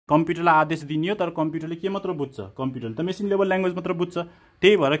कम्प्युटरलाई आदेश दिने हो, तर कम्प्युटरले के मात्र बुझ्छ, कम्प्युटरले त मेसिन लेभल ल्याङ्ग्वेज मात्र बुझ्छ।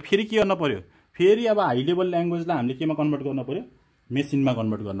 त्यही भएर फेरि के गर्न पर्यो, फेरि अब हाई लेभल ल्याङ्ग्वेजलाई हामीले केमा कन्भर्ट गर्न पर्यो, मेसिनमा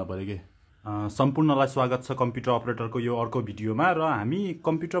कन्भर्ट गर्न पर्यो के। सम्पूर्णलाई स्वागत छ कम्प्युटर अपरेटरको यो अर्को भिडियोमा। र हामी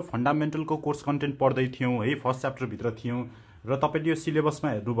कम्प्युटर फन्डामेन्टलको कोर्स कन्टेन्ट पढ्दै थियौँ है, फर्स्ट च्याप्टरभित्र थियौँ। र तपाईँले यो सिलेबसमा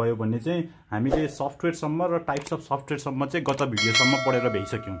हेर्नुभयो भने चाहिँ हामीले सफ्टवेयरसम्म र टाइप्स अफ सफ्टवेयरसम्म चाहिँ गत भिडियोसम्म पढेर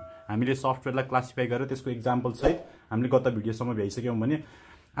भ्याइसक्यौँ। हामीले सफ्टवेयरलाई क्लासिफाई गरेर त्यसको इक्जाम्पल सहित हामीले गत भिडियोसम्म भ्याइसक्यौँ भने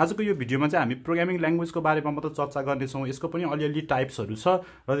आजको यो भिडियोमा चाहिँ हामी प्रोग्रामिङ ल्याङ्ग्वेजको बारेमा मात्र चर्चा गर्नेछौँ। यसको पनि अलिअलि टाइप्सहरू छ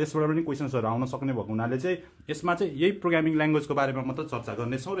र त्यसबाट पनि क्वेसन्सहरू आउन सक्ने भएको हुनाले चाहिँ यसमा चाहिँ यही प्रोग्रामिङ ल्याङ्ग्वेजको बारेमा मात्र चर्चा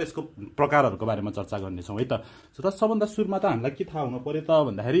गर्नेछौँ र यसको प्रकारहरूको बारेमा चर्चा गर्नेछौँ है त। र सबभन्दा सुरुमा त हामीलाई के थाहा हुनु पर्यो त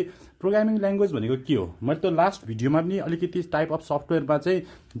भन्दाखेरि प्रोग्रामिङ ल्याङ्ग्वेज भनेको के हो। मैले त लास्ट भिडियोमा पनि अलिकति टाइप अफ सफ्टवेयरमा चाहिँ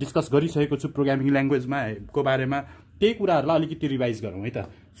डिस्कस गरिसकेको छु प्रोग्रामिङ ल्याङ्ग्वेजमा को बारेमा। त्यही कुराहरूलाई अलिकति रिभाइज गरौँ है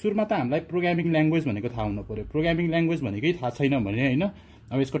त। सुरुमा त हामीलाई प्रोग्रामिङ ल्याङ्ग्वेज भनेको थाहा हुनु पर्यो। प्रोग्रामिङ ल्याङ्ग्वेज भनेकै थाहा छैन भने होइन,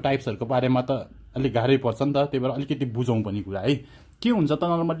 अब यसको टाइप्सहरूको बारेमा त अलिक गाह्रै पर्छ नि त। त्यही भएर अलिकति बुझौँ पनि कुरा है। के हुन्छ त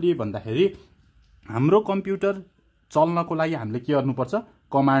नर्मल्ली भन्दाखेरि हाम्रो कम्प्युटर चल्नको लागि हामीले के गर्नुपर्छ,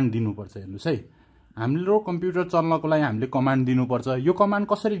 कमान्ड दिनुपर्छ। हेर्नुहोस् है, हाम्रो कम्प्युटर चल्नको लागि हामीले कमान्ड दिनुपर्छ। यो कमान्ड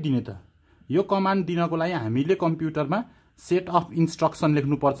कसरी दिने त, यो कमान्ड दिनको लागि हामीले कम्प्युटरमा सेट अफ इन्स्ट्रक्सन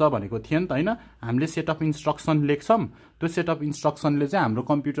लेख्नुपर्छ भनेको थियो नि त होइन। हामीले सेट अफ इन्स्ट्रक्सन लेख्छौँ, त्यो सेट अफ इन्स्ट्रक्सनले चाहिँ हाम्रो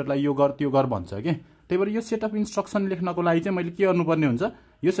कम्प्युटरलाई यो गर त्यो गर भन्छ कि। त्यही भएर यो सेट अफ इन्स्ट्रक्सन लेख्नको लागि चाहिँ मैले के गर्नुपर्ने हुन्छ,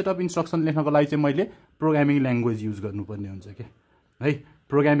 यो सेट अफ इन्स्ट्रक्सन लेख्नको लागि चाहिँ मैले प्रोग्रामिङ ल्याङ्ग्वेज युज गर्नुपर्ने हुन्छ कि है।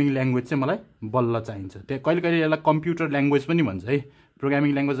 प्रोग्रामिङ ल्याङ्ग्वेज चाहिँ मलाई बल्ल चाहिन्छ। त्यहाँ कहिले कहिले यसलाई कम्प्युटर ल्याङ्ग्वेज पनि भन्छ है।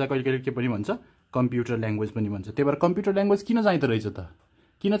 प्रोग्रामिङ ल्याङ्ग्वेजलाई कहिले कहिले के पनि भन्छ, कम्प्युटर ल्याङ्ग्वेज पनि भन्छ। त्यही भएर कम्प्युटर ल्याङ्ग्वेज किन चाहिँदो रहेछ त,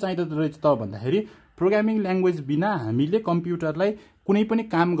 किन चाहिँदो रहेछ त भन्दाखेरि प्रोग्रामिङ ल्याङ्ग्वेज बिना हामीले कम्प्युटरलाई कुनै पनि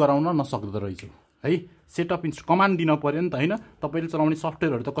काम गराउन नसक्दो रहेछौँ है। सेट अफ कमान्ड दिन पऱ्यो नि त होइन। तपाईँले चलाउने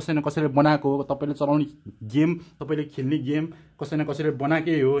सफ्टवेयरहरू त कसै न कसैले बनाएको हो, तपाईँले चलाउने गेम, तपाईँले खेल्ने गेम कसै न कसैले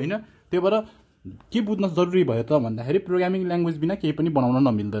बनाएकै हो होइन। त्यही भएर के बुझ्न जरुरी भयो त भन्दाखेरि प्रोग्रामिङ ल्याङ्ग्वेज बिना केही पनि बनाउन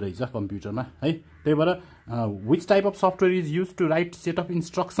नमिल्दो रहेछ कम्प्युटरमा है। त्यही भएर which type of software is use to right set of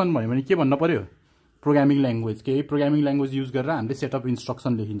instruction भन्यो भने के भन्नु पऱ्यो, प्रोग्रामिङ ल्याङ्ग्वेज। केही प्रोग्रामिङ ल्याङ्ग्वेज युज गरेर हामीले सेट अफ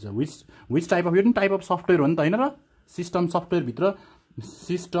इन्स्ट्रक्सन लेखिन्छ। विच टाइप अफ, यो पनि टाइप अफ सफ्टवेयर हो नि त होइन। र सिस्टम सफ्टवेयरभित्र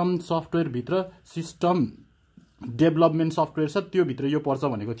सिस्टम डेभलपमेन्ट सफ्टवेयर छ, त्योभित्र यो पर्छ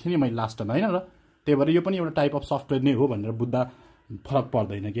भनेको थिएँ नि मैले लास्टमा होइन। र त्यही भएर यो पनि एउटा टाइप अफ सफ्टवेयर नै हो भनेर बुझ्दा फरक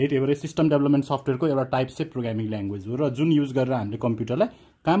पर्दैन कि। त्यही भएर सिस्टम डेभलपमेन्ट सफ्टवेयरको एउटा टाइप चाहिँ प्रोग्रामिङ ल्याङ्ग्वेज हो र जुन युज गरेर हामीले कम्प्युटरलाई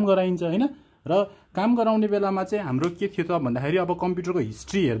काम गराइन्छ होइन। र काम गराउने बेलामा चाहिँ हाम्रो के थियो त भन्दाखेरि अब कम्प्युटरको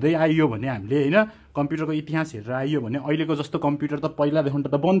हिस्ट्री हेर्दै आइयो भने हामीले होइन, कम्प्युटरको इतिहास हेरेर आइयो भने अहिलेको जस्तो कम्प्युटर त पहिलादेखि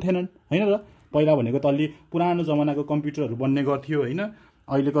त बन्थेनन् होइन। र पहिला भनेको त अलि पुरानो जमानाको कम्प्युटरहरू बन्ने गर्थ्यो होइन।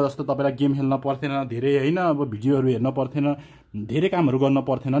 अहिलेको जस्तो तपाईँलाई गेम खेल्न पर्थेन धेरै होइन, अब भिडियोहरू हेर्न पर्थेन, धेरै कामहरू गर्न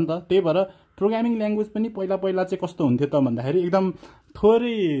पर्थेन नि त। त्यही भएर प्रोग्रामिङ ल्याङ्ग्वेज पनि पहिला चाहिँ कस्तो हुन्थ्यो त भन्दाखेरि एकदम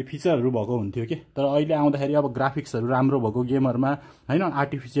थोरै फिचरहरू भएको हुन्थ्यो कि। तर अहिले आउँदाखेरि अब ग्राफिक्सहरू राम्रो भएको गेमहरूमा होइन,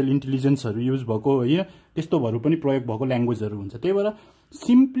 आर्टिफिसियल इन्टेलिजेन्सहरू युज भएको होइन, त्यस्तोहरू पनि प्रयोग भएको ल्याङ्ग्वेजहरू हुन्छ। त्यही भएर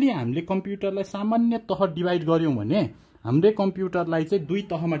सिम्पली हामीले कम्प्युटरलाई सामान्य तह डिभाइड गऱ्यौँ भने हामीले कम्प्युटरलाई चाहिँ दुई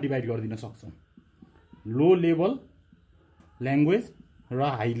तहमा डिभाइड गरिदिन सक्छौँ, लो लेभल ल्याङ्ग्वेज र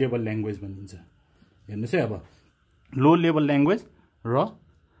हाई लेभल ल्याङ्ग्वेज भनिन्छ। हेर्नुहोस् है, अब लो लेभल ल्याङ्ग्वेज र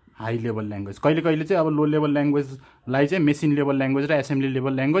हाई लेभल ल्याङ्ग्वेज। कहिले कहिले चाहिँ अब लो लेभल ल्याङ्ग्वेजलाई चाहिँ मेसिन लेभल ल्याङ्ग्वेज र एसेम्ब्ली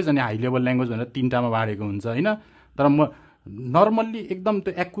लेभल ल्याङ्ग्वेज अनि हाई लेभल ल्याङ्ग्वेज भनेर तिनवटामा बाँडेको हुन्छ होइन। तर म नर्मल्ली एकदम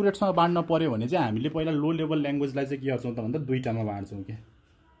त्यो एक्युरेटसँग बाँड्न पऱ्यो भने चाहिँ हामीले पहिला लो लेभल ल्याङ्ग्वेजलाई चाहिँ के गर्छौँ त भन्दा दुईवटामा बाँड्छौँ कि।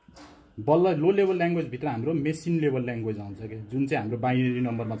 बल्ल लो लेभल ल्याङ्ग्वेजभित्र हाम्रो मेसिन लेभल ल्याङ्ग्वेज आउँछ कि, जुन चाहिँ हाम्रो बाइनरी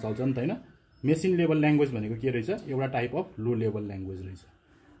नम्बरमा चल्छ नि त होइन। मेसिन लेभल ल्याङ्ग्वेज भनेको के रहेछ, एउटा type of low level language रहेछ।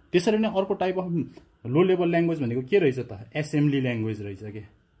 त्यसरी नै अर्को type of low level language भनेको के रहेछ त, एसेम्ब्ली ल्याङ्ग्वेज रहेछ कि।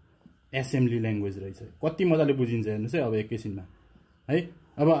 एसेम्ब्ली ल्याङ्ग्वेज रहेछ, कति मजाले बुझिन्छ हेर्नुहोस् है अब एकैछिनमा है।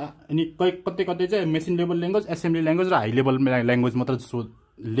 अब अनि कतै कतै चाहिँ machine level language, assembly language र हाई लेभल ल्याङ्ग्वेज मात्र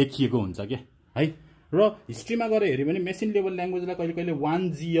लेखिएको हुन्छ क्या है। र हिस्ट्रीमा गएर हेऱ्यो भने मेसिन लेभल ल्याङ्ग्वेजलाई कहिले कहिले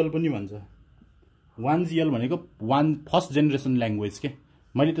 1GL पनि भन्छ। 1GL भनेको फर्स्ट जेनेरेसन ल्याङ्ग्वेज के।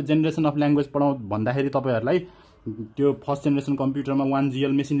 मैले त जेनेरेसन अफ ल्याङ्ग्वेज भन्दाखेरि तपाईँहरूलाई त्यो फर्स्ट जेनेरेसन कम्प्युटरमा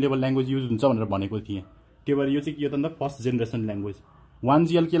 1GL machine level language use हुन्छ भनेर भनेको थिएँ। त्यही भएर यो चाहिँ के हो त फर्स्ट जेनेरेसन ल्याङ्ग्वेज।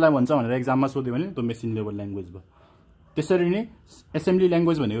 1GL केलाई भन्छ भनेर एक्जाममा सोध्यो भने त्यो मेसिन लेभल ल्याङ्ग्वेज भयो। त्यसरी नै एसेम्ब्ली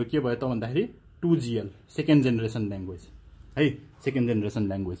ल्याङ्ग्वेज भनेको के भयो त भन्दाखेरि 2GL सेकेन्ड जेनेरेसन ल्याङ्ग्वेज है, सेकेन्ड जेनेरेसन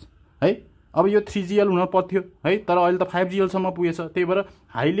ल्याङ्ग्वेज है। अब यो 3GL हुन पर्थ्यो है, तर अहिले त 5GL सम्म पुगेछ। त्यही भएर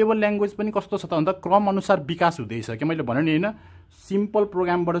हाई लेभल ल्याङ्ग्वेज पनि कस्तो छ त भन्दा क्रम अनुसार विकास हुँदैछ कि। मैले भने नि होइन, सिम्पल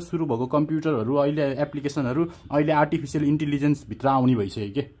प्रोग्रामबाट सुरु भएको कम्प्युटरहरू अहिले एप्लिकेसनहरू अहिले आर्टिफिसियल इन्टेलिजेन्सभित्र आउने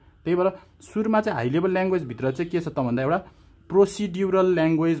भइसक्यो कि। त्यही भएर सुरुमा चाहिँ हाई लेभल ल्याङ्ग्वेजभित्र चाहिँ के छ त भन्दा एउटा प्रोसिड्युरल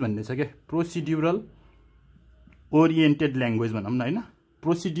ल्याङ्ग्वेज भन्ने छ क्या, प्रोसिड्युरल ओरिएन्टेड ल्याङ्ग्वेज भनौँ न होइन।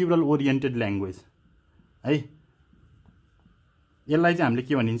 प्रोसिड्युरल ओरिएन्टेड ल्याङ्ग्वेज है। यसलाई चाहिँ हामीले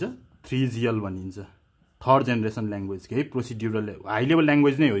के भनिन्छ 3GL भनिन्छ, थर्ड जेनेरेसन ल्याङ्ग्वेज के है। प्रोसिड्युरल हाई लेभल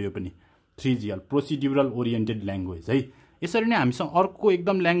ल्याङ्ग्वेज नै हो यो पनि 3GL प्रोसिड्युरल ओरिएन्टेड ल्याङ्ग्वेज है। यसरी नै हामीसँग अर्को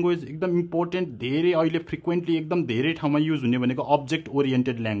एकदम ल्याङ्ग्वेज एकदम इम्पोर्टेन्ट धेरै अहिले फ्रिक्वेन्टली एकदम धेरै ठाउँमा युज हुने भनेको अब्जेक्ट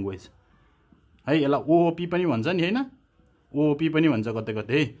ओरिएन्टेड ल्याङ्ग्वेज है। यसलाई ओओपी पनि भन्छ नि हैन, ओओपी पनि भन्छ कतै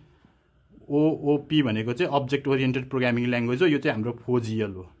कतै है। ओओपी भनेको चाहिँ अब्जेक्ट ओरिएन्टेड प्रोग्रामिङ ल्याङ्ग्वेज हो। यो चाहिँ हाम्रो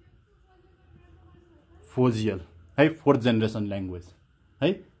 4GL हो, 4GL है, फोर्थ जेनेरेसन ल्याङ्ग्वेज है।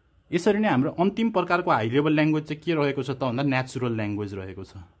 यसरी नै हाम्रो अन्तिम प्रकारको हाई लेभल ल्याङ्ग्वेज चाहिँ के रहेको छ त भन्दा नेचुरल ल्याङ्ग्वेज रहेको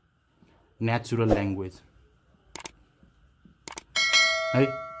छ, नेचुरल ल्याङ्ग्वेज है।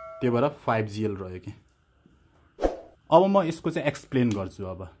 त्यही भएर 5GL रह्यो कि। अब म यसको चाहिँ एक्सप्लेन गर्छु।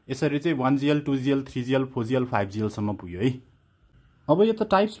 अब यसरी चाहिँ 1GL 2GL 3GL 4GL 5GL सम्म पुग्यो है। अब यो त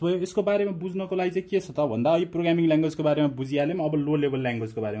टाइप्स भयो। यसको बारेमा बुझ्नको लागि चाहिँ के छ त भन्दा यो प्रोग्रामिङ ल्याङ्ग्वेजको बारेमा बुझिहाल्यौँ। अब लो लेभल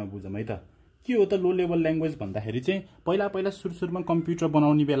ल्याङ्ग्वेजको बारेमा बुझौँ है त। के हो त लो लेभल ल्याङ्ग्वेज भन्दाखेरि चाहिँ पहिला सुरुमा कम्प्युटर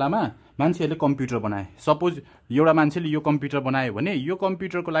बनाउने बेलामा मान्छेहरूले कम्प्युटर बनाए। सपोज एउटा मान्छेले यो कम्प्युटर बनायो भने यो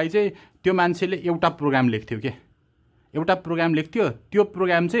कम्प्युटरको लागि चाहिँ त्यो मान्छेले एउटा प्रोग्राम लेख्थ्यो के, एउटा प्रोग्राम लेख्थ्यो, त्यो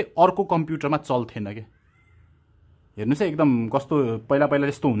प्रोग्राम चाहिँ अर्को कम्प्युटरमा चल्थेन के। हेर्नुहोस् है एकदम कस्तो पहिला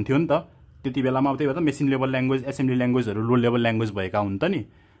यस्तो हुन्थ्यो नि त त्यति बेलामा। अब त्यही भएर मेसिन लेभल ल्याङ्ग्वेज एसेम्ब्ली ल्याङ्ग्वेजहरू लो लेभल ल्याङ्ग्वेज भएका हुन् त नि।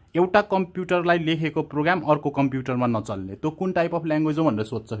 एउटा कम्प्युटरलाई लेखेको प्रोग्राम अर्को कम्प्युटरमा नचल्ने, त्यो कुन टाइप अफ ल्याङ्ग्वेज हो भनेर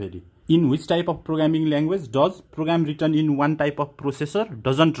सोध्छ फेरि। In which type of programming language does programme return in one type of processor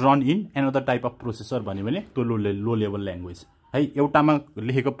doesn't run in another type of processor भन्यो भने त्यो लो लेभल ल्याङ्ग्वेज है। एउटामा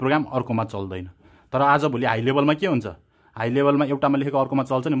लेखेको प्रोग्राम अर्कोमा चल्दैन। तर आजभोलि हाई लेभलमा के हुन्छ, हाई लेभलमा एउटामा लेखेको अर्कोमा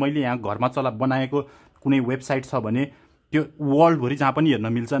चल्छ नि। मैले यहाँ घरमा बनाएको कुनै वेबसाइट छ भने त्यो वर्ल्डभरि जहाँ पनि हेर्न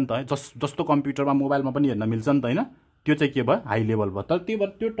मिल्छ नि त है। जस्तो कम्प्युटरमा मोबाइलमा पनि हेर्न मिल्छ नि त होइन। त्यो चाहिँ के भयो हाई लेभल भयो। तर त्यही भएर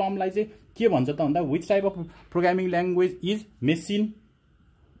त्यो टर्मलाई चाहिँ के भन्छ त भन्दा which type of programming language is machine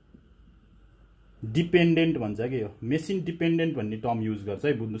dependent भन्छ कि। यो मेसिन डिपेन्डेन्ट भन्ने टर्म युज गर्छ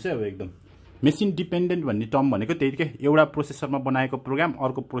है, बुझ्नुहोस् है। अब एकदम मेसिन डिपेन्डेन्ट भन्ने टर्म भनेको त्यही के, एउटा प्रोसेसरमा बनाएको प्रोग्राम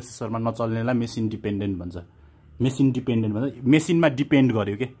अर्को प्रोसेसरमा नचल्नेलाई मेसिन डिपेन्डेन्ट भन्छ। मेसिन डिपेन्डेन्ट भन्छ मेसिनमा डिपेन्ड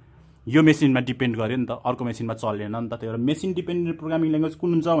गर्यो के, यो मेसिनमा डिपेन्ड गर्यो नि त, अर्को मेसिनमा चल्दैन नि त। त्यही भएर मेसिन डिपेन्डेन्ट प्रोग्रामिङ ल्याङ्ग्वेज कुन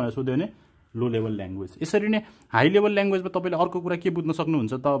हुन्छ भनेर सोध्यो भने लो लेभल ल्याङ्ग्वेज। यसरी नै हाई लेभल ल्याङ्ग्वेजमा तपाईँले अर्को कुरा के बुझ्न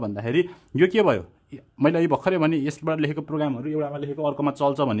सक्नुहुन्छ त भन्दाखेरि यो के भयो, मैले अहिले भर्खरै भने यसबाट लेखेको प्रोग्रामहरू एउटामा लेखेको अर्कोमा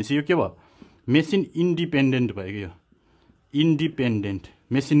चल्छ भनेपछि यो के भयो मेसिन इन्डिपेन्डेन्ट भयो कि। यो इन्डिपेन्डेन्ट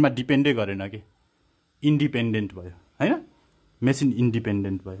मेसिनमा डिपेन्डै गरेन कि, इन्डिपेन्डेन्ट भयो होइन। मेसिन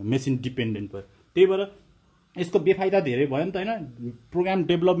इन्डिपेन्डेन्ट भयो, मेसिन डिपेन्डेन्ट भयो। त्यही भएर यसको बेफाइदा धेरै भयो नि त होइन। प्रोग्राम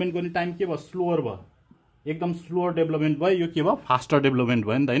डेभलपमेन्ट गर्ने टाइम के भयो स्लोवर भयो, एकदम स्लोवर डेभलपमेन्ट भयो। यो के भयो फास्टर डेभलपमेन्ट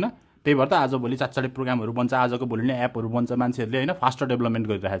भयो नि त होइन। त्यही भएर त आजभोलि चाँडै प्रोग्रामहरू बन्छ, आजको भोलि नै एपहरू बन्छ मान्छेहरूले होइन। फास्टर डेभलपमेन्ट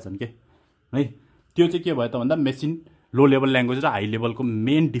गरिरहेका छन् के है। त्यो चाहिँ के भयो त भन्दा मेसिन लो लेभल ल्याङ्ग्वेज र हाई लेभलको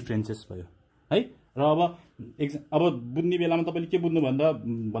मेन डिफ्रेन्सेस भयो है। र अब बुझ्ने बेलामा तपाईँले के बुझ्नु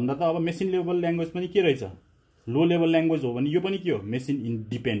भन्दा त अब मेसिन लेभल ल्याङ्ग्वेज पनि के रहेछ लो लेभल ल्याङ्ग्वेज हो भने यो पनि के हो मेसिन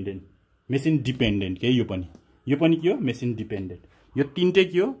इन्डिपेन्डेन्ट, मेसिन डिपेन्डेन्ट के। यो पनि के हो मेसिन डिपेन्डेन्ट। यो तिनटै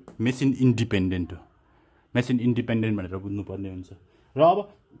के हो मेसिन इन्डिपेन्डेन्ट हो। मेसिन इन्डिपेन्डेन्ट भनेर बुझ्नुपर्ने हुन्छ। र अब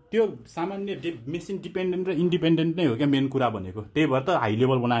त्यो सामान्य मेसिन डिपेन्डेन्ट र इन्डिपेन्डेन्ट नै हो क्या मेन कुरा भनेको। त्यही भएर त हाई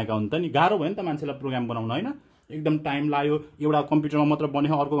लेभल बनाएका हुन् त नि। गाह्रो भयो नि त मान्छेलाई प्रोग्राम बनाउन होइन। एकदम टाइम लाग्यो, एउटा कम्प्युटरमा मात्र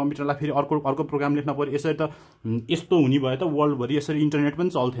बन्यो, अर्को कम्प्युटरलाई फेरि अर्को प्रोग्राम लेख्न पऱ्यो। यसरी त यस्तो हुने भयो त वर्ल्डभरि यसरी इन्टरनेट पनि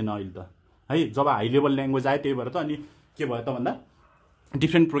चल्थेन अहिले त है। जब हाई लेभल ल्याङ्ग्वेज आयो त्यही भएर त अनि के भयो त भन्दा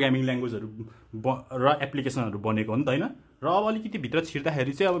डिफ्रेन्ट प्रोग्रामिङ ल्याङ्ग्वेजहरू र एप्लिकेसनहरू बनेको हो नि त होइन। र अब अलिकति भित्र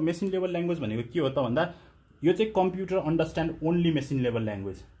छिर्दाखेरि चाहिँ अब मेसिन लेभल ल्याङ्ग्वेज भनेको के हो त भन्दा यो चाहिँ computer understand only machine level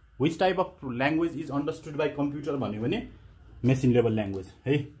language. Which type of language is understood by computer भन्यो भने मेसिन लेभल ल्याङ्ग्वेज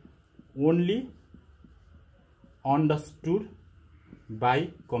है। ओन्ली अन्डरस्टुड बाई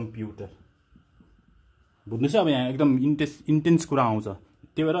कम्प्युटर, बुझ्नुहोस् अब यहाँ एकदम इन्टेन्स कुरा आउँछ।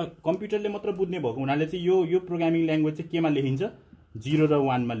 त्यही भएर कम्प्युटरले मात्र बुझ्ने भएको हुनाले चाहिँ यो प्रोग्रामिङ ल्याङ्ग्वेज चाहिँ केमा लेखिन्छ 0 र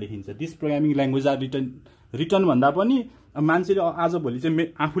 1 मा लेखिन्छ। This programming language are return भन्दा पनि मान्छेले आजभोलि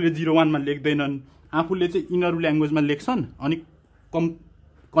चाहिँ आफूले 0 1 मा लेख्दैनन्, आफूले चाहिँ यिनीहरू ल्याङ्ग्वेजमा लेख्छन् अनि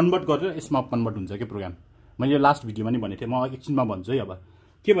कन्भर्ट गरेर यसमा कन्भर्ट हुन्छ कि प्रोग्राम। मैले लास्ट भिडियोमा नि भनेको थिएँ, म एकछिनमा भन्छु है। अब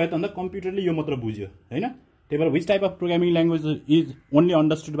के भयो त भन्दा कम्प्युटरले यो मात्र बुझ्यो होइन। त्यही भएर which type of programming language is only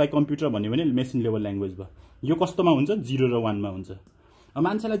understood by computer भन्यो भने मेसिन लेभल ल्याङ्ग्वेज भयो। यो कस्तोमा हुन्छ 0 र 1 मा हुन्छ। अब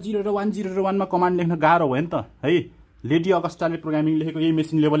मान्छेलाई 0 र 1 मा कमान्ड लेख्न गाह्रो भयो नि त है। लेडी अगस्टाले प्रोग्रामिङ लेखेको यही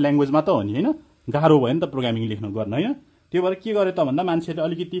मेसिन लेभल ल्याङ्ग्वेजमा त हो नि होइन। गाह्रो भयो नि त प्रोग्रामिङ लेख्न गर्न होइन। त्यही भएर के गर्यो त भन्दा मान्छेले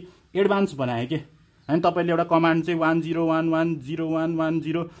अलिकति एडभान्स बनाए के होइन। तपाईँले एउटा कमान्ड चाहिँ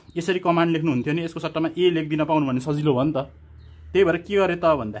 10110110 यसरी कमान्ड लेख्नुहुन्थ्यो नि, यसको सट्टामा ए लेखिदिन पाउनु भने सजिलो भयो नि त। त्यही भएर के गरे त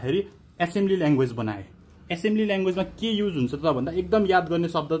भन्दाखेरि एसेम्ब्ली ल्याङ्ग्वेज बनाए। एसेम्ब्ली ल्याङ्ग्वेजमा के युज हुन्छ त भन्दा एकदम याद गर्ने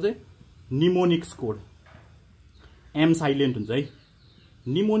शब्द चाहिँ निमोनिक्स कोड, एम साइलेन्ट हुन्छ है।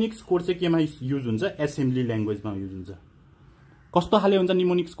 निमोनिक्स कोड चाहिँ केमा युज हुन्छ? एसेम्ब्ली ल्याङ्ग्वेजमा युज हुन्छ। कस्तो खाले हुन्छ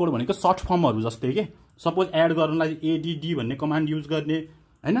निमोनिक्स कोड भनेको? सर्ट फर्महरू जस्तै के, सपोज एड गर्नलाई एडिडी भन्ने कमान्ड युज गर्ने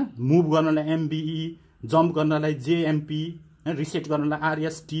हैन, मुभ गर्नलाई एमबिई, जम्प गर्नलाई जेएमपी, रिसेट गर्नलाई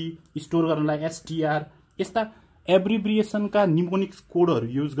आरएसटी, स्टोर गर्नलाई एसटीआर, यस्ता एब्रिभिएसनका निमोनिक्स कोडहरू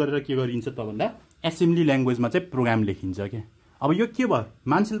युज गरेर के गरिन्छ त भन्दा एसेम्ब्ली ल्याङ्ग्वेजमा चाहिँ प्रोग्राम लेखिन्छ के। अब यो के भयो?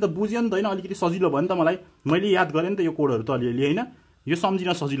 मान्छेले त बुझ्यो नि त हैन, अलिकति सजिलो भयो नि त मलाई, मैले याद गरेँ नि त यो कोडहरू त अलिअलि हैन, यो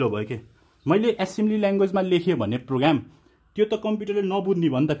सम्झिन सजिलो भयो के। मैले एसेम्ब्ली ल्याङ्ग्वेजमा लेखेँ भने प्रोग्राम, त्यो त कम्प्युटरले नबुझ्ने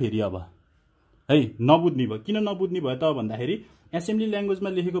भयो नि त फेरि। अब है नबुझ्ने भयो। किन नबुझ्ने भयो त भन्दाखेरि एसेम्ब्ली ल्याङ्ग्वेजमा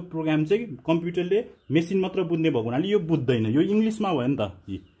लेखेको प्रोग्राम चाहिँ कम्प्युटरले मेसिन मात्र बुझ्ने भएको हुनाले यो बुझ्दैन, यो इङ्ग्लिसमा भयो नि त।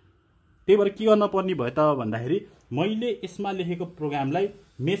 त्यही भएर के गर्न पर्ने भयो त भन्दाखेरि मैले यसमा लेखेको प्रोग्रामलाई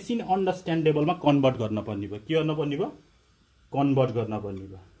मेसिन अन्डरस्ट्यान्डेबलमा कन्भर्ट गर्न पर्ने भयो। के गर्न पर्ने भयो? कन्भर्ट गर्न पर्ने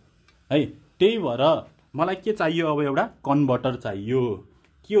भयो है। त्यही भएर मलाई के चाहियो? अब एउटा कन्भर्टर चाहियो।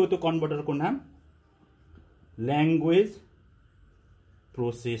 के हो त्यो कन्भर्टरको नाम? Language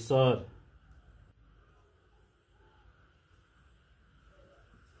processor.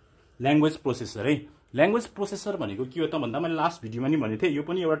 ल्याङ्ग्वेज प्रोसेसर है। ल्याङ्ग्वेज प्रोसेसर भनेको के हो त भन्दा मैले लास्ट भिडियोमा नि भनेको थिएँ, यो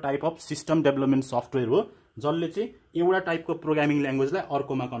पनि एउटा type of system development software हो जसले चाहिँ एउटा टाइपको प्रोग्रामिङ ल्याङ्ग्वेजलाई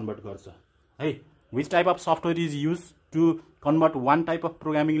अर्कोमा कन्भर्ट गर्छ है। Which type of software is use to convert one type of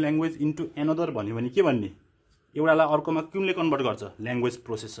programming language into another भन्यो भने के भन्ने? एउटालाई अर्कोमा कुनले कन्भर्ट गर्छ? ल्याङ्ग्वेज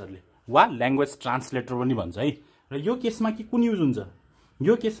प्रोसेसरले, वा ल्याङ्ग्वेज ट्रान्सलेटर पनि भन्छ है। र यो केसमा के कुन युज हुन्छ?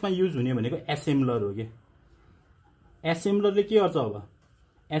 यो केसमा युज हुने भनेको एसेम्बलर हो कि। एसेम्बलरले के गर्छ? अब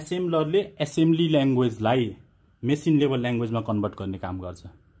एसेम्बलरले एसेम्ब्ली ल्याङ्ग्वेजलाई मेसिन लेभल ल्याङ्ग्वेजमा कन्भर्ट गर्ने काम गर्छ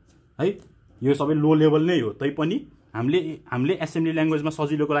है। यो सबै लो लेभल नै हो, तैपनि हामीले एसेम्ब्ली ल्याङ्ग्वेजमा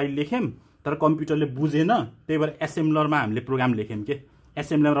सजिलोको लागि लेख्यौँ, तर कम्प्युटरले बुझेन, त्यही भएर एसेम्बलरमा हामीले प्रोग्राम लेख्यौँ के।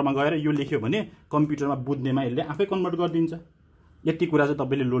 एसेम्बलरमा गएर यो लेख्यो भने कम्प्युटरमा बुझ्नेमा यसले आफै कन्भर्ट गरिदिन्छ। यति कुरा चाहिँ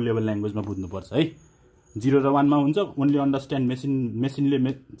तपाईँले लो लेभल ल्याङ्ग्वेजमा बुझ्नुपर्छ है। 0 र 1 मा हुन्छ only understand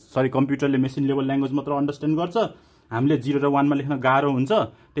कम्प्युटरले machine level language मात्र अन्डरस्ट्यान्ड गर्छ। हामीले 0 र 1 मा लेख्न गाह्रो हुन्छ,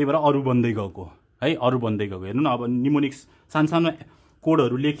 त्यही भएर अरू बन्दै गएको है, अरू बन्दै गएको। हेर्नु न, अब निमोनिक्स सानो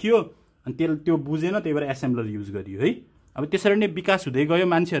कोडहरू लेखियो अनि त्यो बुझेन, त्यही भएर एसेम्बलर युज गरियो है। अब त्यसरी नै विकास हुँदै गयो,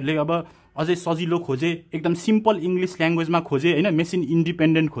 मान्छेहरूले अब अझै सजिलो खोजे, एकदम सिम्पल इङ्ग्लिस ल्याङ्ग्वेजमा खोजे होइन, मेसिन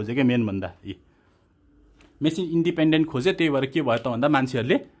इन्डिपेन्डेन्ट खोजे क्या। मेन भन्दा मेसिन इन्डिपेन्डेन्ट खोजे, त्यही भएर के भयो त भन्दा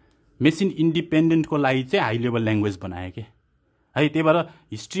मान्छेहरूले मेसिन इन्डिपेन्डेन्टको लागि चाहिँ हाई लेभल ल्याङ्ग्वेज बनायो कि है। त्यही भएर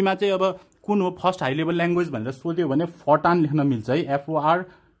हिस्ट्रीमा चाहिँ अब कुन हो फर्स्ट हाई लेभल ल्याङ्ग्वेज भनेर सोध्यो भने फर्टान लेख्न मिल्छ है,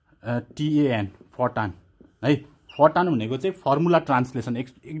 FORTAN, फर्टान है। फर्टान भनेको चाहिँ फर्मुला ट्रान्सलेसन,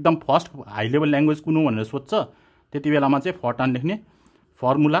 एकदम फर्स्ट हाई लेभल ल्याङ्ग्वेज कुन हो भनेर सोध्छ, त्यति बेलामा चाहिँ फर्टान लेख्ने,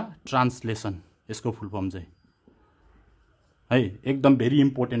 फर्मुला ट्रान्सलेसन यसको फुल फर्म चाहिँ है। एकदम भेरी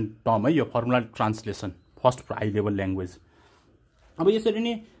इम्पोर्टेन्ट टर्म है यो formula translation, first high level language. अब यसरी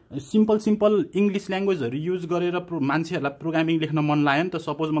नै सिम्पल इङ्ग्लिस ल्याङ्ग्वेजहरू युज गरेर मान्छेहरूलाई प्रोग्रामिङ लेख्न मन लाग्यो नि त।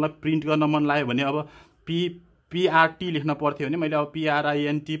 सपोज मलाई प्रिन्ट गर्न मन लाग्यो भने अब PRT लेख्न पर्थ्यो भने मैले अब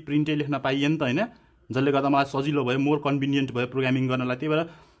PRINT प्रिन्टै लेख्न पाइएँ नि त होइन, जसले गर्दा मलाई सजिलो भयो, मोर कन्भिनियन्ट भयो प्रोग्रामिङ गर्नलाई। त्यही भएर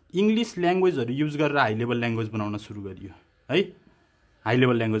इङ्ग्लिस ल्याङ्ग्वेजहरू युज गरेर हाई लेभल ल्याङ्ग्वेज बनाउन सुरु गरियो है। हाई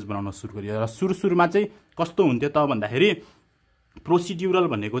लेभल ल्याङ्ग्वेज बनाउन सुरु गरियो र सुरुमा चाहिँ कस्तो हुन्थ्यो त भन्दाखेरि प्रोसिड्युरल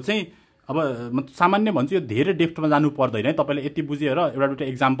भनेको चाहिँ अब सामान्य भन्छु, यो धेरै डेप्थमा जानु पर्दैन है। तपाईँले यति बुझेर एउटा दुइटा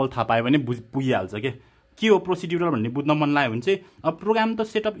इक्जाम्पल थाहा पायो भने पुगिहाल्छ के हो प्रोसिड्युरल भन्ने बुझ्न मन लाग्यो भने चाहिँ अब प्रोग्राम त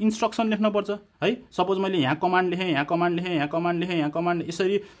सेटअप इन्स्ट्रक्सन लेख्नुपर्छ है। सपोज मैले यहाँ कमान्ड लेखेँ, यहाँ कमान्ड लेखेँ, यहाँ कमान्ड लेखेँ, यहाँ कमान्ड,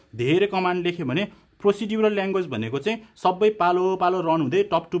 यसरी धेरै कमान्ड लेखेँ भने प्रोसिड्युरल ल्याङ्ग्वेज भनेको चाहिँ सबै पालो पालो रन हुँदै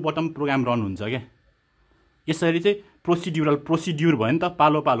top to bottom program run हुन्छ क्या। यसरी चाहिँ प्रोसिड्युर भयो नि त,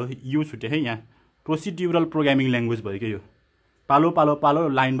 पालो पालो यु छुट्यो है यहाँ, प्रोसिड्युरल प्रोग्रामिङ ल्याङ्ग्वेज भयो क्या यो, पालो पालो पालो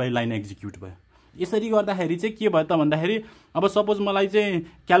लाइन बाई लाइन एक्जिक्युट भयो। यसरी गर्दाखेरि चाहिँ के भयो त भन्दाखेरि अब सपोज मलाई चाहिँ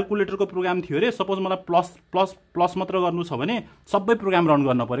क्यालकुलेटरको प्रोग्राम थियो अरे, सपोज मलाई प्लस मात्र गर्नु छ भने सबै प्रोग्राम रन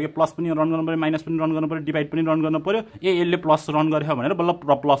गर्न पऱ्यो क्या। प्लस पनि रन गर्नु पऱ्यो, माइनस पनि रन गर्नु पऱ्यो, डिभाइड पनि रन गर्नु पऱ्यो। यसले प्लस रन गर्यो भनेर बल्ल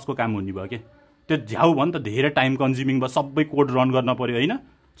प्लसको काम हुने भयो क्या। त्यो झ्याउ भयो नि त, धेरै टाइम कन्ज्युमिङ भयो, सबै कोड रन गर्न पऱ्यो होइन,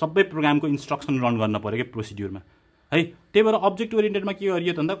 सबै प्रोग्रामको इन्स्ट्रक्सन रन गर्न पऱ्यो क्या प्रोसिड्युरमा है। त्यही भएर अब्जेक्ट ओरिएन्टेडमा के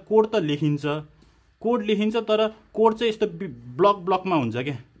गरियो त भन्दा कोड त लेखिन्छ, तर कोड चाहिँ यस्तो ब्लकमा हुन्छ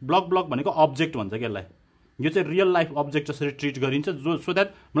क्या। ब्लक भनेको अब्जेक्ट भन्छ क्या यसलाई। यो चाहिँ रियल लाइफ अब्जेक्ट जसरी ट्रिट गरिन्छ, सो द्याट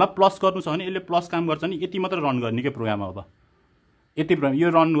मलाई प्लस गर्नु छ भने यसले प्लस काम गर्छ नि, यति मात्र रन गर्ने क्या प्रोग्राम। अब यति प्रोग्राम यो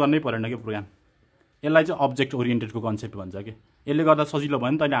रन गर्नै परेन क्या प्रोग्राम। यसलाई चाहिँ अब्जेक्ट ओरिएन्टेडको कन्सेप्ट भन्छ कि। यसले गर्दा सजिलो भयो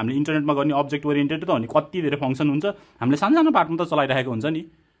नि त। अहिले हामीले इन्टरनेटमा गर्ने अब्जेक्ट ओरिएन्टेड त हो नि, कति धेरै फङ्सन हुन्छ, हामीले सानो पार्टमा त चलाइरहेको हुन्छ नि,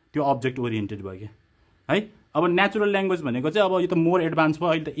 त्यो अब्जेक्ट ओरिएन्टेड भयो क्या है। अब नेचुरल ल्याङ्ग्वेज भनेको चाहिँ अब यो त मोर एडभान्स भयो,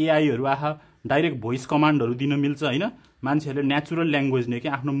 अहिले त एआईहरू आहा, डाइरेक्ट भोइस कमान्डहरू दिन मिल्छ हैन मान्छेहरूले नेचुरल ल्याङ्ग्वेज नै के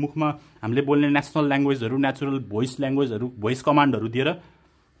आफ्नो मुखमा हामीले बोल्ने नेसनल ल्याङ्ग्वेजहरू नेचुरल भोइस ल्याङ्ग्वेजहरू भोइस कमान्डहरू दिएर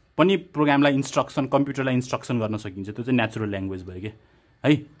पनि प्रोग्रामलाई इन्स्ट्रक्सन कम्प्युटरलाई इन्स्ट्रक्सन गर्न सकिन्छ त्यो चाहिँ नेचुरल ल्याङ्ग्वेज भयो के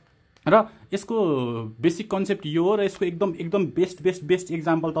है र यसको बेसिक कन्सेप्ट यो हो र यसको एकदम बेस्ट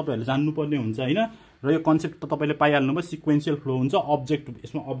एक्जाम्पल तपाईहरुले जान्नुपर्ने हुन्छ हैन र यो कन्सेप्ट त तपाईले पाइहाल्नु भयो सिक्वेन्शियल फ्लो हुन्छ अब्जेक्ट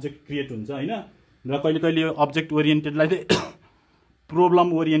यसमा अब्जेक्ट क्रिएट हुन्छ हैन र कहिले यो अब्जेक्ट ओरिएन्टेडलाई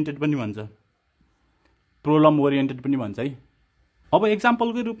प्रब्लम ओरिएन्टेड पनि भन्छ है अब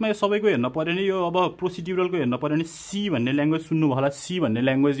एक्जाम्पलकै रूपमा यो सबैको हेर्न पर्यो नि यो अब प्रोसिड्युरलको हेर्न पर्यो नि सी भन्ने ल्याङ्ग्वेज सुन्नु भयो होला सी भन्ने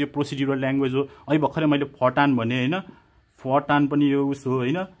ल्याङ्ग्वेज यो प्रोसिड्युरल ल्याङ्ग्वेज हो अहिले भर्खरै मैले फटान भने हैन फटान पनि यो उस हो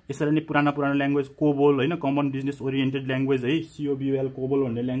हैन यसरी नै पुरानो ल्याङ्ग्वेज कोबोल हैन कमन बिजनेस ओरिएन्टेड ल्याङ्ग्वेज है COBOL कोबोल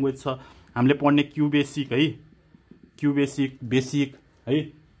भन्ने ल्याङ्ग्वेज छ हामीले पढ्ने क्यू बेसिक है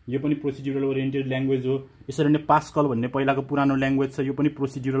यो पनि प्रोसिड्युरल ओरिएन्टेड ल्याङ्ग्वेज हो यसरी नै पास्कल भन्ने पहिलाको पुरानो ल्याङ्ग्वेज छ यो पनि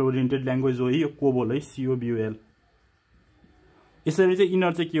प्रोसिड्युरल ओरिएन्टेड ल्याङ्ग्वेज हो है यो कोबोल है COBOL यसरी चाहिँ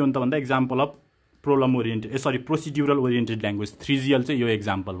इनर चाहिँ के हो त भन्दा example of procedural oriented language 3GL चाहिँ यो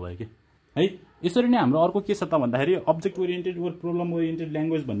एक्जाम्पल भयो के है यसरी नै हाम्रो अर्को के छ त भन्दाखेरि अब्जेक्ट ओरिएन्टेड ओर प्रब्लम ओरिएन्टेड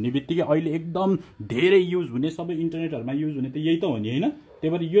ल्याङ्ग्वेज भन्ने बित्तिकै अहिले एकदम धेरै युज हुने सबै इन्टरनेटहरुमा युज हुने त यही त हो नि हैन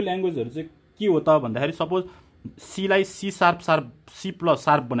त्यही भएर यो ल्याङ्ग्वेजहरु चाहिँ के हो त भन्दाखेरि सपोज C लाई C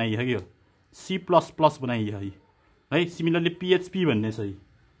शार्प बनाइयो के C++ बनाइयो है सिमिलरली PHP भन्ने छ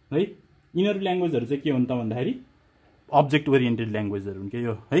है इनर ल्याङ्ग्वेजहरु चाहिँ के हुन् त भन्दाखेरि अब्जेक्ट ओरिएन्टेड ल्याङ्ग्वेजहरु हुन् के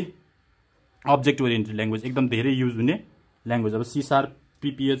यो है अब्जेक्ट ओरिएन्टेड ल्याङ्ग्वेज एकदम धेरै युज हुने ल्याङ्ग्वेज अब C#,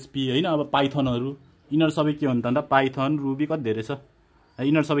 PHP हैन अब पाइथनहरु इनर सबै के हुन् त भन्दा पाइथन रुबी कति धेरै छ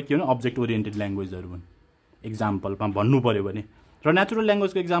इनर सबै के हुन् अब्जेक्ट ओरिएन्टेड ल्याङ्ग्वेजहरु हुन् एक्जाम्पलमा भन्नु पर्यो भने र नेचुरल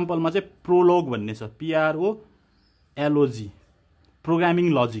ल्याङ्ग्वेजको एक्जाम्पलमा चाहिँ प्रोलोग भन्ने छ PROLOG प्रोग्रामिङ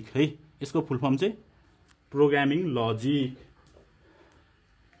लजिक है यसको फुल फर्म चाहिँ प्रोग्रामिङ लजिक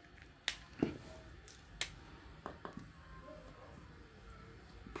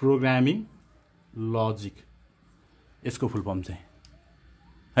यसको फुल फर्म चाहिँ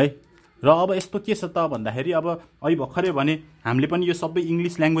है र अब यस्तो के छ त भन्दाखेरि अब अहिले भर्खरै भने हामीले पनि यो सबै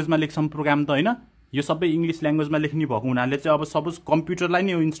इंग्लिश ल्याङ्ग्वेजमा लेख्छौं प्रोग्राम त हैन यो सबै इंग्लिश ल्याङ्ग्वेजमा लेख्ने भएको हुनाले चाहिँ अब सपोज कम्प्युटरलाई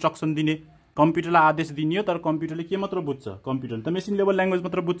नै इन्स्ट्रक्सन दिने कम्प्युटरलाई आदेश दिने हो तर कम्प्युटरले के मात्र बुझ्छ कम्प्युटरले त मेसिन लेभल ल्याङ्ग्वेज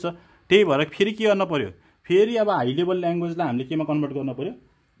मात्र बुझ्छ त्यही भएर फेरि के गर्न पर्यो फेरि अब हाई लेभल ल्याङ्ग्वेजलाई हामीले केमा कन्भर्ट गर्न पर्यो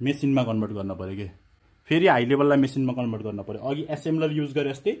मेसिनमा कन्भर्ट गर्न पर्यो के फेरि हाई लेभललाई मेसिनमा कन्भर्ट गर्न पर्यो अघि एसेम्बलर युज गरे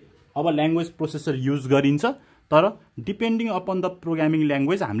जस्तै अब ल्याङ्ग्वेज प्रोसेसर युज गरिन्छ तर depending upon the programming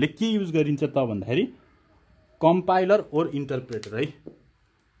language हामीले के युज गरिन्छ त भन्दाखेरि कम्पाइलर ओर इन्टरप्रेटर है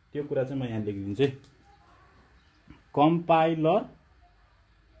त्यो कुरा चाहिँ म यहाँ लेखिदिन्छु है कम्पाइलर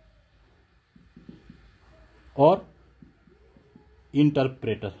ओर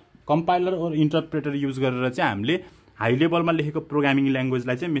इन्टरप्रेटर युज गरेर चाहिँ हामीले हाई लेभलमा लेखेको प्रोग्रामिङ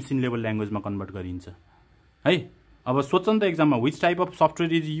ल्याङ्ग्वेजलाई चाहिँ मेसिन लेभल ल्याङ्ग्वेजमा कन्भर्ट गरिन्छ है अब सोचन त एक्जाममा which type of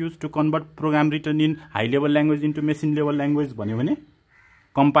software is use to convert programme written in high level language into machine level language भन्यो भने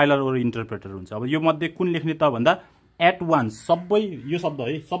कम्पाइलर ओर इन्टरप्रेटर हुन्छ अब यो मध्ये कुन लेख्ने त भन्दा एट वान्स सबै यो शब्द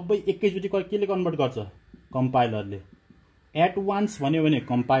है सबै एकैचोटि केले कन्भर्ट गर्छ कम्पाइलरले एट वान्स भन्यो भने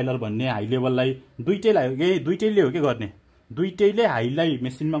कम्पाइलर भन्ने हाई लेभललाई दुईटैले हो के गर्ने दुईटैले हाईलाई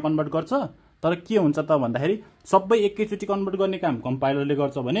मेसिनमा कन्भर्ट गर्छ तर के हुन्छ त भन्दाखेरि सबै एकैचोटि कन्भर्ट गर्ने काम कम्पाइलरले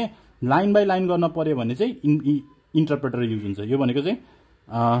गर्छ भने लाइन बाइ लाइन गर्न पर्यो भने चाहिँ इन्टरप्रेटर युज हुन्छ यो भनेको चाहिँ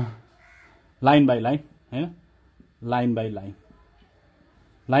लाइन बाइ लाइन हैन लाइन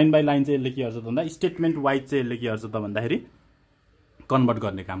बाइ लाइन चाहिँ यसले के गर्छ त भन्दा स्टेटमेन्ट वाइज चाहिँ यसले के गर्छ त भन्दाखेरि कन्भर्ट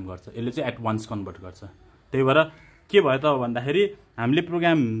गर्ने काम गर्छ यसले चाहिँ एट वान्स कन्भर्ट गर्छ त्यही भएर के भयो त भन्दाखेरि हामीले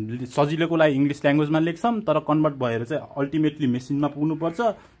प्रोग्राम सजिलोको लागि इंग्लिश ल्याङ्ग्वेजमा लेख्छौं तर कन्भर्ट भएर चाहिँ अल्टिमेटली मेसिनमा पुग्नुपर्छ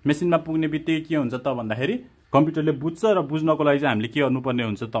मेसिनमा पुग्ने बित्तिकै के हुन्छ त भन्दाखेरि कम्प्युटरले बुझ्छ र बुझ्नको लागि चाहिँ हामीले के गर्नुपर्ने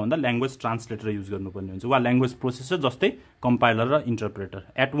हुन्छ त भन्दा ल्याङ्ग्वेज ट्रान्सलेटर युज गर्नुपर्ने हुन्छ वा ल्याङ्ग्वेज प्रोसेसर जस्तै कम्पाइलर र इन्टरप्रेटर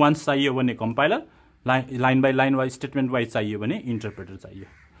एट वान्स चाहियो भने कम्पाइलर लाइन बाइ लाइन वा स्टेटमेन्ट वाइज चाहियो भने इन्टरप्रेटर चाहियो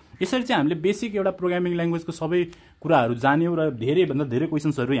यसरी चाहिँ हामीले बेसिक एउटा प्रोग्रामिङ ल्याङ्ग्वेजको सबै कुराहरू जान्यौं र धेरै भन्दा धेरै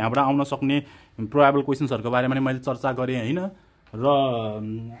क्वेशन्सहरू यहाँबाट आउन सक्ने प्रोबेबल क्वेशन्सहरुको बारेमा नै मैले चर्चा गरे हैन र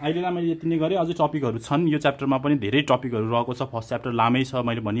अहिलेलाई मैले यति नै गरे अझै टपिकहरू छन् यो च्याप्टरमा पनि धेरै टपिकहरू रहेको छ फर्स्ट च्याप्टर लामै छ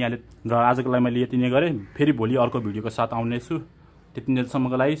मैले भनिहाले र आजको लागि मैले यति नै गरे फेरि भोलि अर्को भिडियोको साथ आउने छु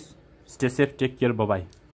त्यतिन्जेलसम्मको लागि stay safe take care by